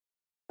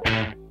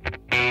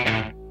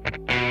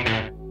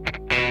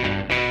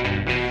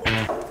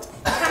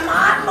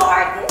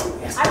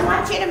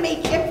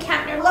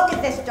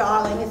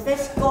darling. Is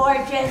this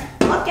gorgeous?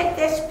 Look at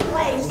this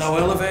place. No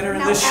elevator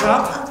in this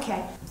shop?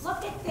 Okay.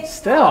 Look at this.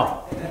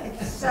 Estelle.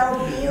 It's so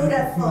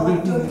beautiful.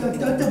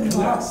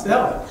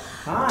 Estelle.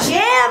 Hi.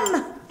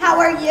 Jim, how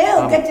are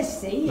you? Good to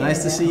see you.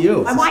 Nice to see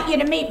you. I want you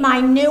to meet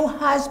my new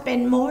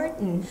husband,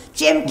 Morton.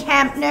 Jim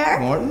Kempner.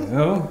 Morton?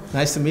 Oh,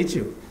 nice to meet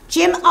you.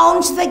 Jim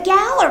owns the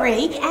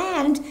gallery,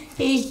 and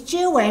he's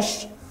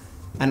Jewish.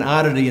 An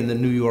oddity in the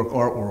New York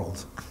art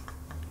world.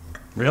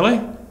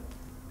 Really?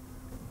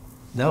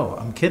 No,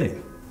 I'm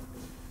kidding.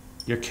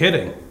 You're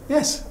kidding?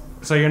 Yes.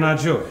 So you're not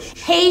Jewish?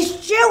 He's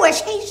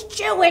Jewish. He's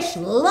Jewish.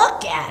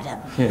 Look at him.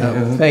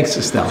 Oh, thanks,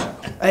 Estelle.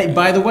 Hey,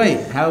 by the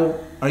way, how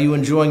are you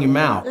enjoying your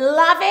Mao?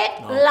 Love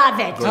it. Love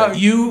it.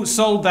 You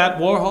sold that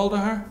Warhol to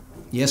her?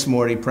 Yes,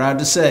 Morty, proud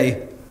to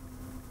say.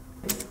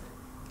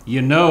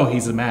 You know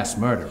he's a mass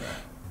murderer.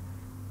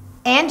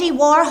 Andy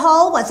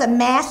Warhol was a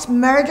mass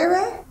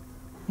murderer?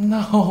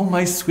 No,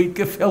 my sweet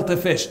gefilte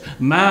fish.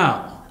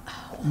 Mao.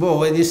 Well,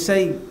 when you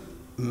say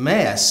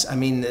mass, I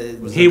mean...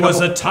 He was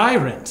a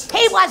tyrant.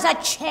 He was a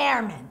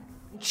chairman.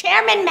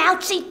 Chairman Mao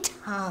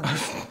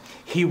Zedong.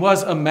 He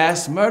was a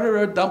mass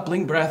murderer,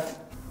 dumpling breath.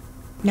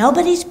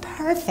 Nobody's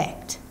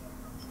perfect.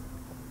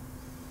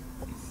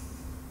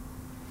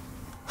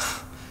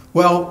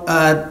 Well,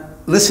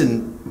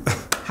 listen,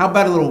 how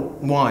about a little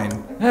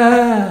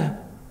wine?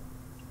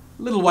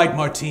 Little white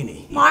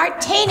martini.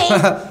 Martini.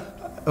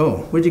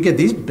 Oh, where'd you get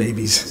these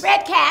babies?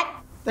 Red Cat.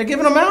 They're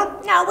giving them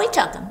out? No, we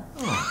took them.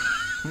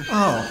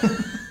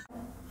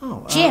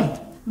 Oh. Jim,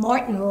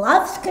 Morton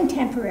loves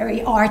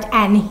contemporary art,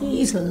 and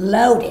he's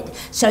loaded.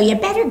 So you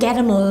better get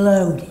him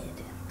loaded.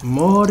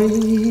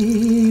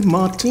 Morty,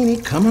 martini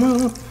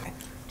coming up.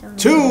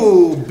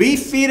 2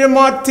 beefeater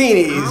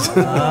martinis.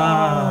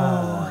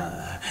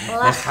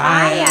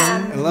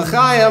 L'chaim.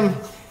 L'chaim.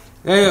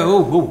 Hey,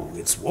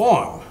 it's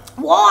warm.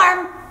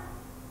 Warm.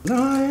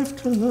 Life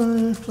to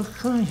life,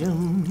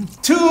 l'chaim.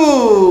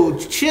 2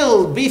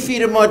 chilled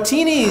beefeater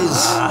martinis.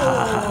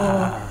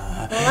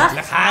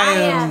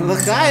 L'chaim.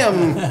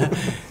 L'chaim.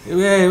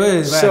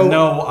 Wait, So-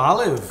 no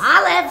olive.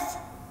 Olives.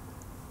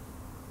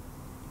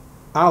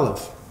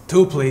 Olive.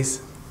 2,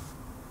 please.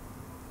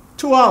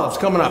 2 olives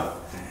coming up.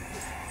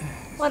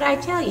 What'd I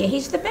tell you?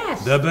 He's the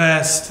best. The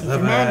best, the a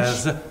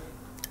mensch. best.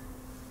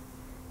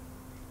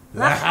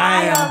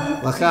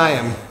 L'chaim.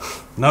 L'chaim.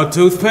 No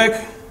toothpick?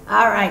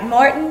 All right,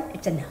 Morton,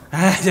 it's enough.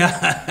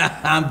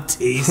 I'm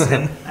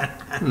teasing.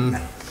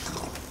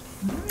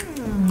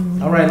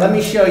 All right, let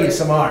me show you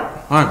some art.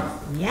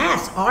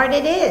 Yes, art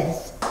it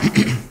is.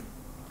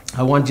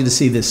 I want you to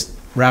see this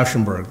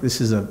Rauschenberg. This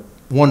is a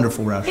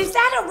wonderful Rauschenberg. Is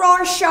that a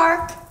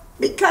Rorschach?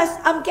 Because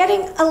I'm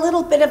getting a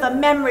little bit of a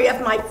memory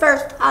of my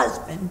first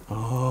husband.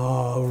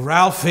 Oh,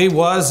 Ralphie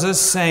was a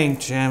saint,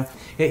 Jim.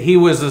 He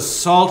was the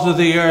salt of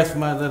the earth,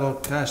 my little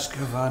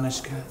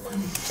Kashkavanishka.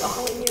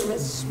 Darling, you're a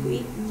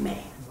sweet man.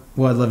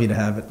 Well, I'd love you to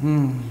have it.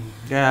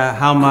 Yeah,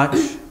 how much?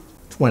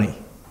 20.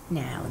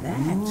 Now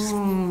that's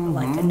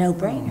like a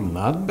no-brainer.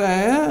 Not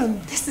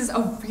bad. This is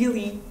a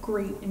really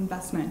great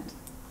investment.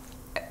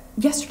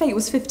 Yesterday it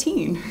was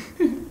 15.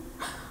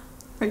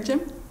 Right,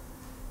 Jim?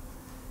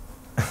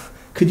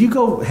 Could you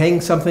go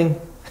hang something?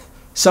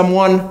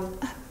 Someone?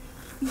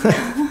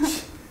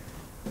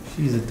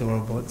 She's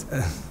adorable.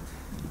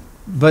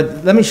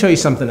 But let me show you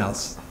something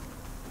else.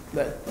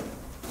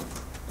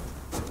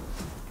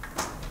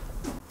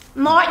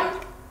 Martin,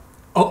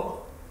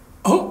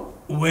 Oh,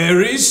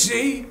 where is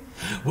she?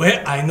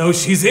 Where? I know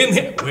she's in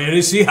here. Where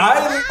is she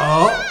hiding?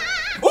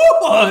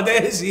 Oh,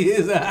 there she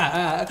is.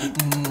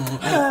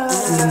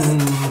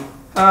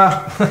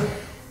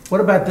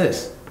 What about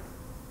this?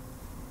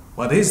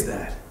 What is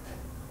that?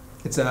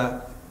 It's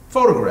a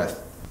photograph.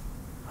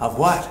 Of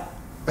what?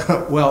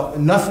 Well,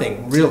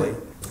 nothing, really.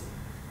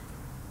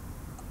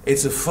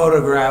 It's a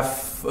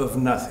photograph of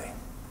nothing.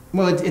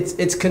 Well,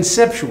 it's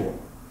conceptual.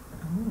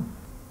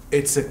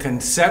 It's a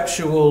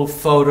conceptual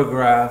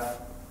photograph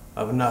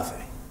of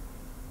nothing.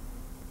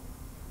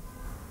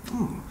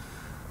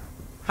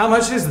 How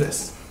much is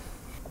this?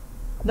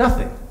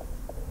 Nothing.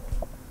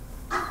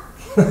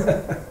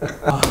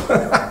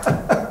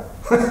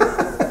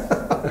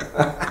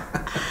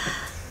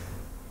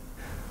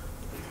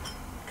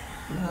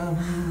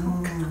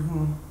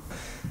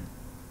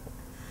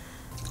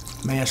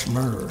 Mass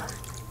murder.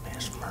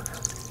 Mass murder.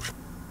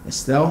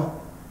 Estelle?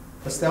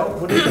 Estelle,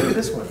 what do you think of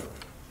this one?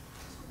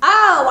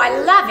 oh, I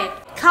love it.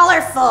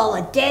 Colorful,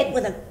 a dead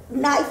with a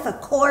knife, a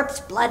corpse,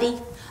 bloody,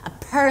 a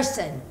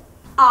person.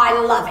 I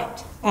love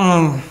it.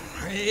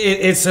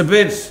 It's a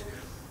bit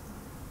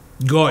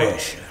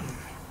goyish.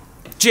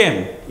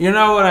 Jim, you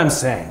know what I'm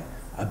saying?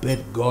 A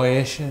bit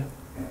goyish.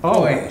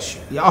 Goyish.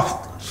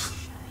 Yeah,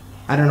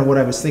 I don't know what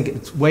I was thinking.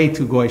 It's way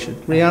too goyish.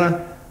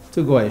 Rihanna,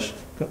 too goyish.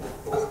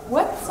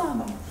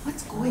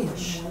 What's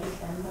goyish?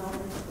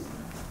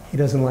 He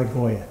doesn't like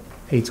Goya.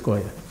 Hates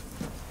Goya.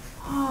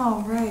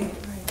 Oh, right.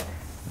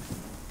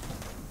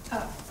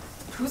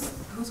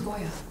 Who's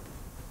Goya?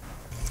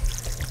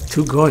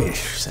 Too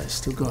goyish, says.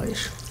 Too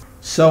goyish.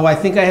 So I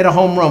think I hit a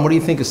home run. What do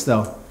you think,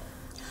 Estelle?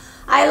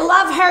 I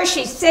love her.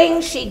 She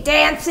sings, she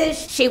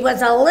dances. She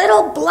was a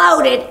little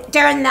bloated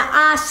during the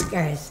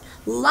Oscars.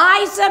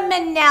 Liza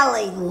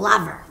Minnelli,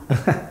 love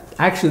her.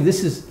 Actually,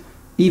 this is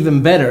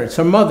even better. It's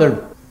her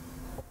mother,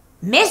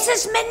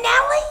 Mrs.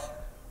 Minnelli?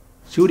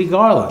 Judy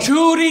Garland.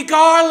 Judy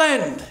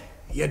Garland!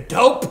 You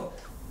dope?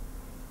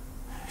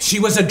 She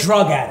was a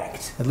drug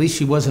addict. At least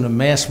she wasn't a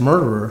mass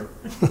murderer.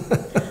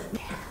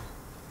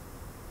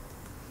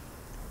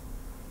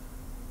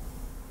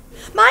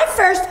 My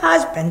first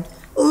husband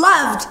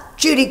loved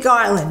Judy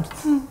Garland.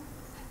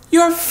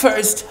 Your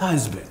first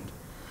husband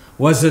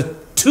was a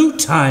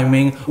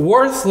two-timing,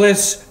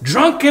 worthless,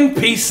 drunken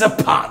piece of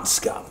pond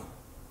scum.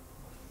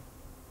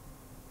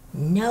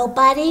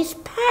 Nobody's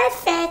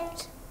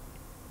perfect.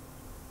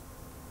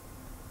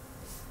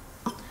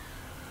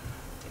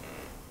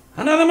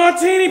 Another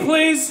martini,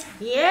 please.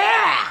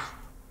 Yeah.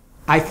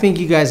 I think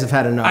you guys have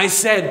had enough. I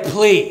said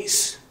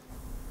please.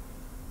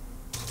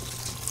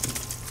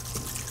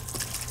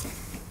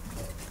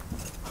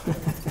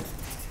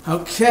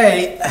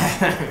 Okay.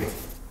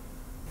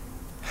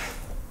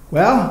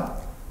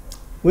 Well,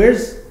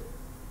 where's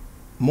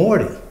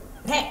Morty?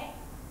 Hey,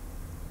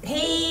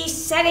 he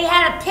said he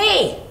had to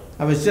pee.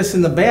 I was just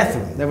in the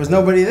bathroom. There was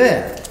nobody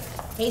there.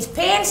 He's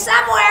peeing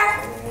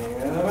somewhere.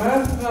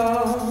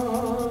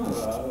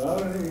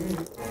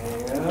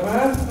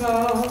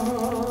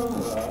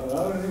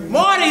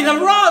 Morty, the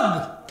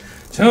rug!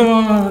 Come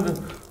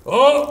on.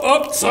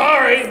 Oh,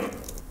 sorry.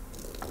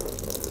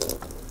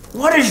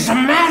 What is the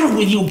matter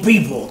with you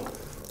people?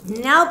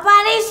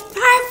 Nobody's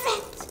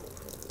perfect.